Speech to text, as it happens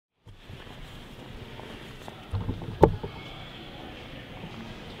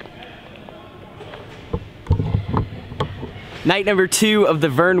Night number 2 of the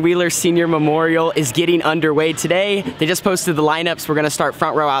Vern Wheeler Senior Memorial is getting underway today. They just posted the lineups. We're gonna start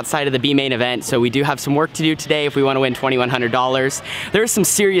front row outside of the B main event, so we do have some work to do today if we wanna win $2,100. There is some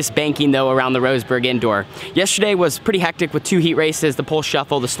serious banking though around the Roseburg indoor. Yesterday was pretty hectic with 2 heat races, the pole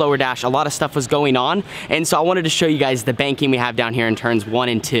shuffle, the slower dash, a lot of stuff was going on, and so I wanted to show you guys the banking we have down here in turns 1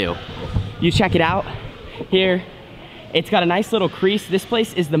 and 2. You check it out here. It's got a nice little crease. This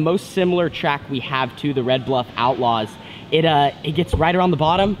place is the most similar track we have to the Red Bluff Outlaws. It gets right around the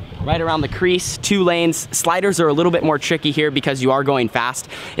bottom, right around the crease, 2 lanes. Sliders are a little bit more tricky here because you are going fast.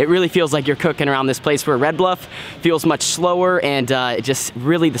 It really feels like you're cooking around this place, where Red Bluff feels much slower, and it just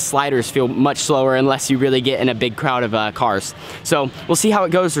really, the sliders feel much slower unless you really get in a big crowd of cars. So we'll see how it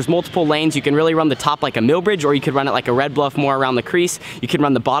goes. There's multiple lanes. You can really run the top like a Millbridge, or you could run it like a Red Bluff, more around the crease. You can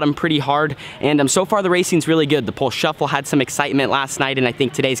run the bottom pretty hard, and so far the racing's really good. The pole shuffle had some excitement last night, and I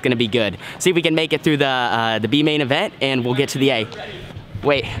think today's gonna be good. See if we can make it through the B main event, and we'll get to the A.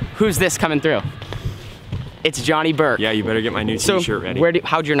 Wait, who's this coming through? It's Johnny Burke. Yeah, you better get my new t-shirt ready.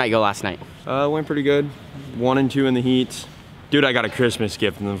 How'd your night go last night? Went pretty good. 1 and 2 in the heats. Dude, I got a Christmas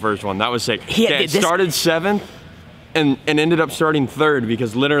gift in the first one. That was sick. Okay, it started 7th and ended up starting 3rd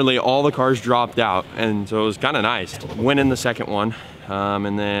because literally all the cars dropped out, and so it was kind of nice. Went in the second one,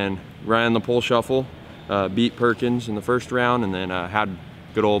 and then ran the pole shuffle, beat Perkins in the first round, and then had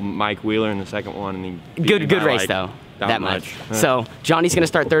good old Mike Wheeler in the second one. And he good race though. That much. So Johnny's gonna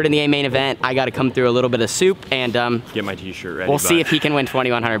start 3rd in the A main event. I gotta come through a little bit of soup and get my t-shirt ready. We'll see if he can win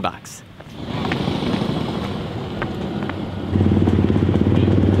 $2,100.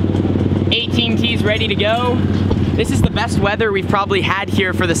 18 tees ready to go. This is the best weather we've probably had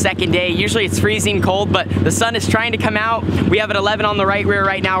here for the second day. Usually it's freezing cold, but the sun is trying to come out. We have an 11 on the right rear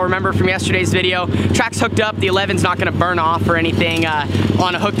right now. Remember from yesterday's video, track's hooked up. The 11's not gonna burn off or anything.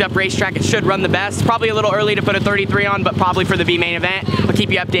 On a hooked up racetrack, it should run the best. Probably a little early to put a 33 on, but probably for the B main event. I'll keep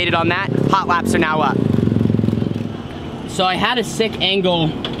you updated on that. Hot laps are now up. So I had a sick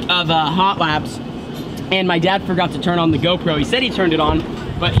angle of hot laps, and my dad forgot to turn on the GoPro. He said he turned it on,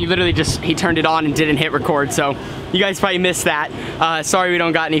 but he literally he turned it on and didn't hit record, so you guys probably missed that. Sorry we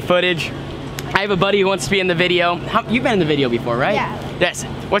don't got any footage. I have a buddy who wants to be in the video. You've been in the video before, right? Yeah. Yes.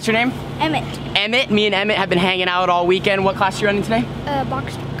 What's your name? Emmett. Emmett. Me and Emmett have been hanging out all weekend. What class are you running today?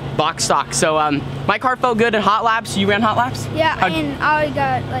 Box stock. Box stock. So my car felt good in hot laps. You ran hot laps? Yeah, and I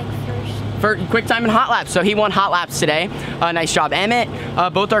got like first. For quick time in hot laps, so he won hot laps today. Nice job, Emmett.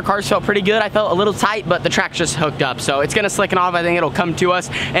 Both our cars felt pretty good. I felt a little tight, but the track's just hooked up, so it's gonna slicken off. I think it'll come to us.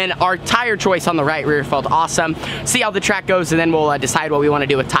 And our tire choice on the right rear felt awesome. See how the track goes, and then we'll decide what we want to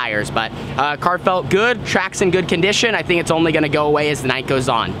do with tires. But car felt good. Track's in good condition. I think it's only gonna go away as the night goes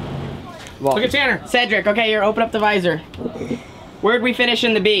on. Well, look at Tanner. Cedric, okay, here, open up the visor. Where'd we finish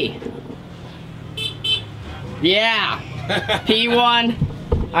in the B? Yeah, P1.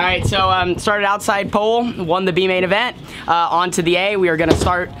 All right, so started outside pole, won the B main event. On to the A, we are gonna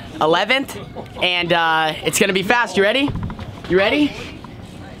start 11th, and it's gonna be fast. You ready? You ready?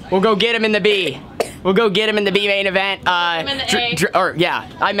 We'll go get him in the B. We'll go get him in the B main event. Yeah,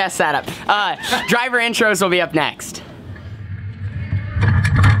 I messed that up. Driver intros will be up next.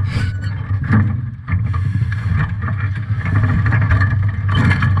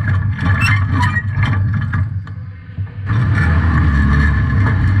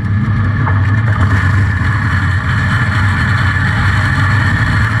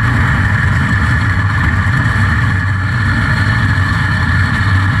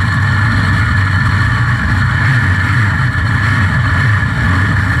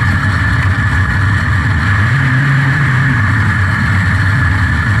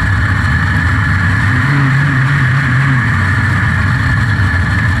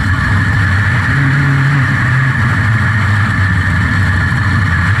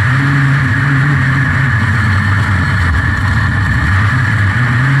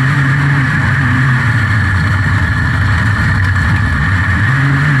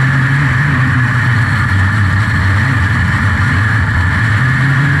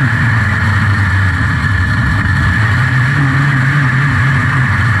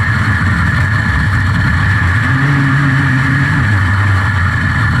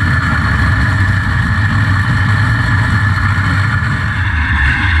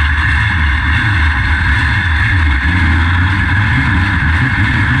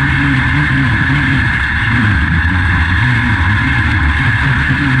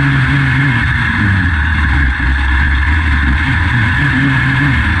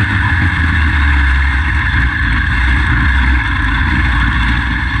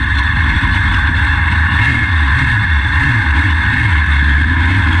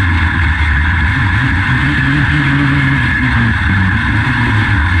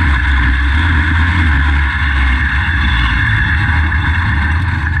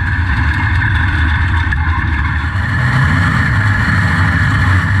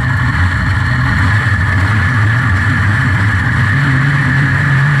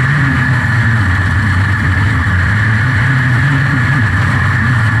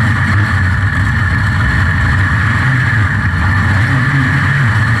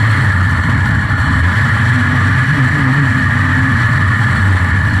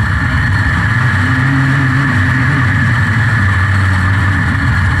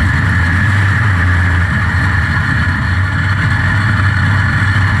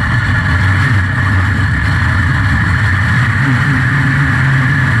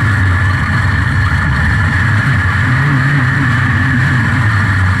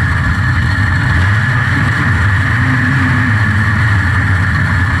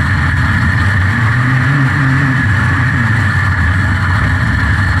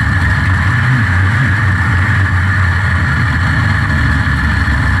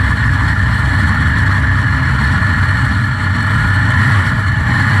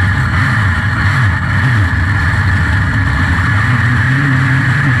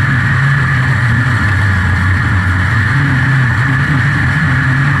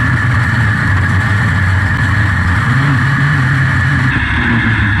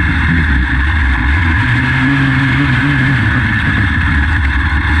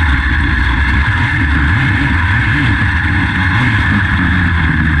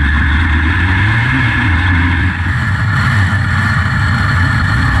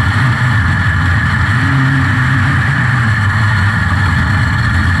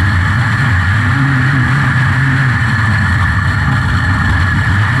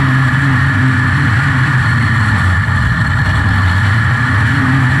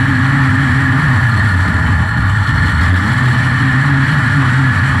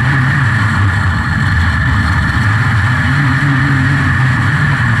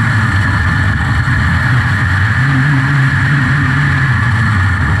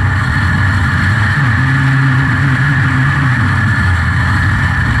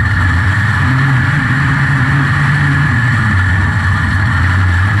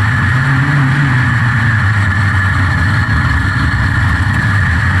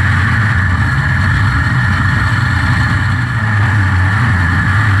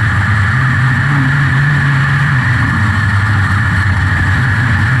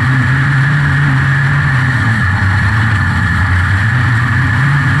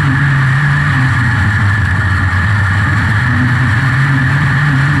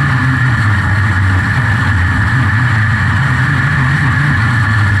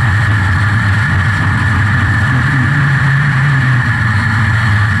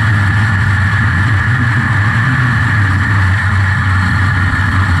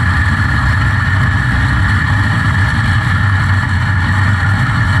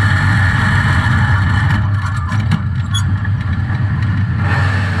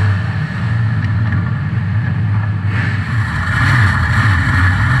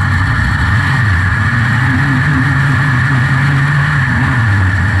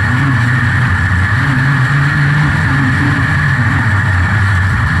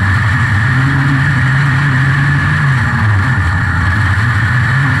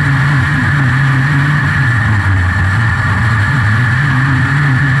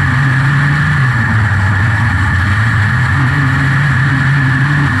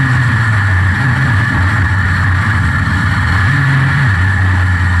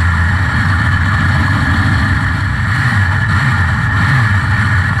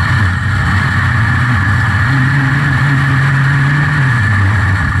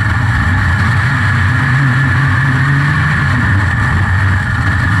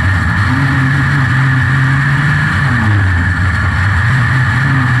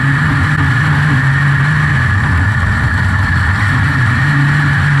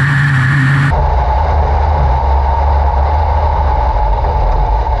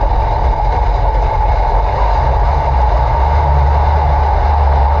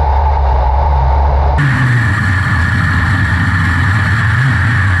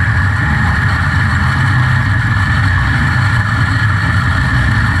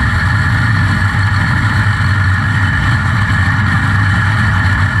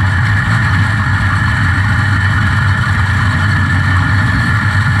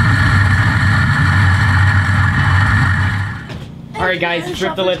 right, guys,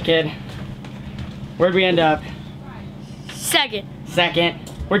 trip the lip, kid. Where'd we end up? Second. Second.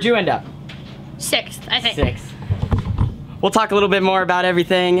 Where'd you end up? Sixth, I think. Sixth. We'll talk a little bit more about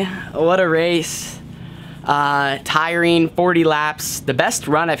everything. What a race. Tiring, 40 laps. The best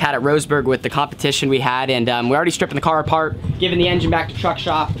run I've had at Roseburg with the competition we had, and we're already stripping the car apart, giving the engine back to truck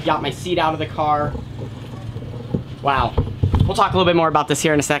shop, got my seat out of the car. Wow. We'll talk a little bit more about this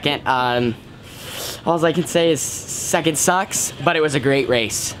here in a second. All I can say is second sucks, but it was a great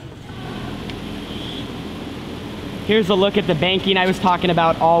race. Here's a look at the banking I was talking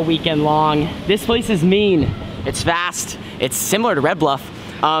about all weekend long. This place is mean. It's fast. It's similar to Red Bluff.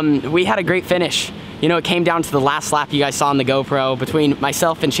 We had a great finish. You know, it came down to the last lap you guys saw on the GoPro between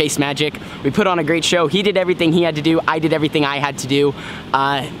myself and Chase Magic. We put on a great show. He did everything he had to do. I did everything I had to do.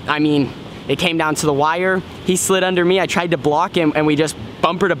 I mean, it came down to the wire. He slid under me. I tried to block him, and we just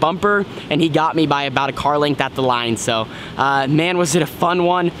bumper to bumper, and he got me by about a car length at the line. So, man, was it a fun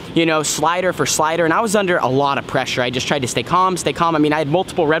one. You know, slider for slider, and I was under a lot of pressure. I just tried to stay calm, stay calm. I mean, I had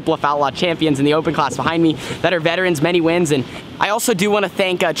multiple Red Bluff Outlaw champions in the open class behind me that are veterans, many wins, and I also do want to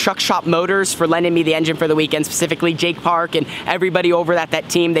thank Truck Shop Motors for lending me the engine for the weekend, specifically Jake Park and everybody over at that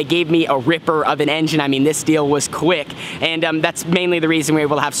team. They gave me a ripper of an engine. I mean, this deal was quick, and that's mainly the reason we were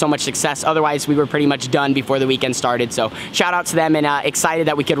able to have so much success. Otherwise, we were pretty much done before the weekend started. So shout out to them, and excited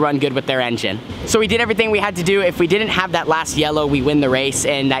that we could run good with their engine. So we did everything we had to do. If we didn't have that last yellow, we win the race,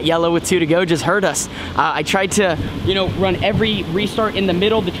 and that yellow with 2 to go just hurt us. I tried to, you know, run every restart in the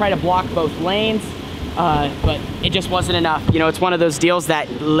middle to try to block both lanes. But it just wasn't enough. You know, it's one of those deals that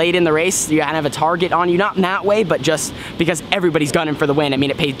late in the race, you kind of have a target on you, not in that way, but just because everybody's gunning for the win. I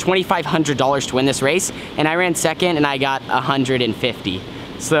mean, it paid $2,500 to win this race, and I ran second, and I got $150.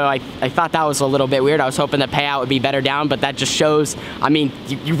 So I thought that was a little bit weird. I was hoping the payout would be better down, but that just shows, I mean,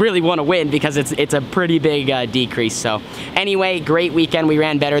 you really want to win because it's a pretty big decrease. So anyway, great weekend. We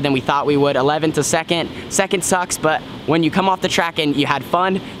ran better than we thought we would. 11th to second. Second sucks, but when you come off the track and you had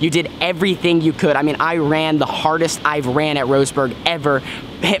fun, you did everything you could. I mean, I ran the hardest I've ran at Roseburg ever.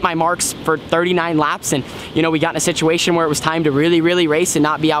 Hit my marks for 39 laps, and you know, we got in a situation where it was time to really race and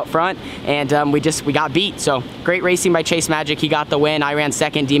not be out front, and we got beat. So great racing by Chase Magic. He got the win. I ran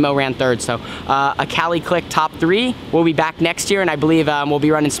second. Demo ran third. So a Cali Click top 3. We'll be back next year, and I believe we'll be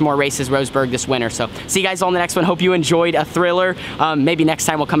running some more races Roseburg this winter. So see you guys all in the next one. Hope you enjoyed a thriller. Maybe next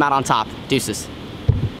time we'll come out on top. Deuces.